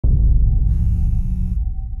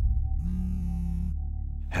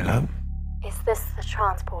Hello? Is this the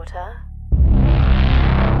transporter?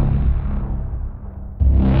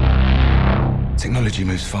 Technology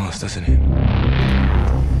moves fast, doesn't it?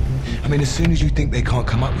 I mean, as soon as you think they can't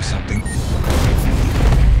come up with something,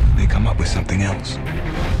 they come up with something else.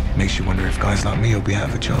 Makes you wonder if guys like me will be out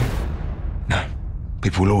of a job. No,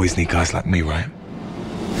 people will always need guys like me, right?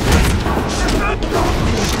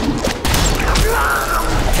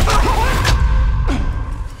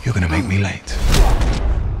 You're gonna make me late.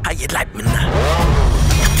 How you like me now?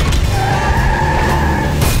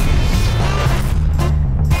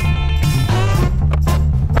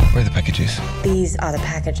 Where are the packages? These are the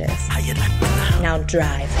packages. How you like me now? Now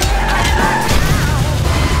drive.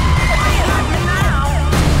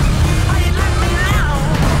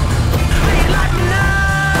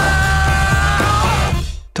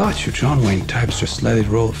 Thought you John Wayne types just let it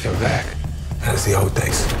roll off your back. That's the old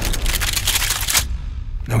days.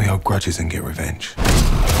 Now we hold grudges and get revenge.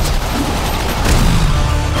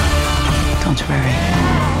 Don't worry,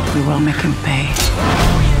 we will make him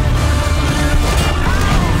pay.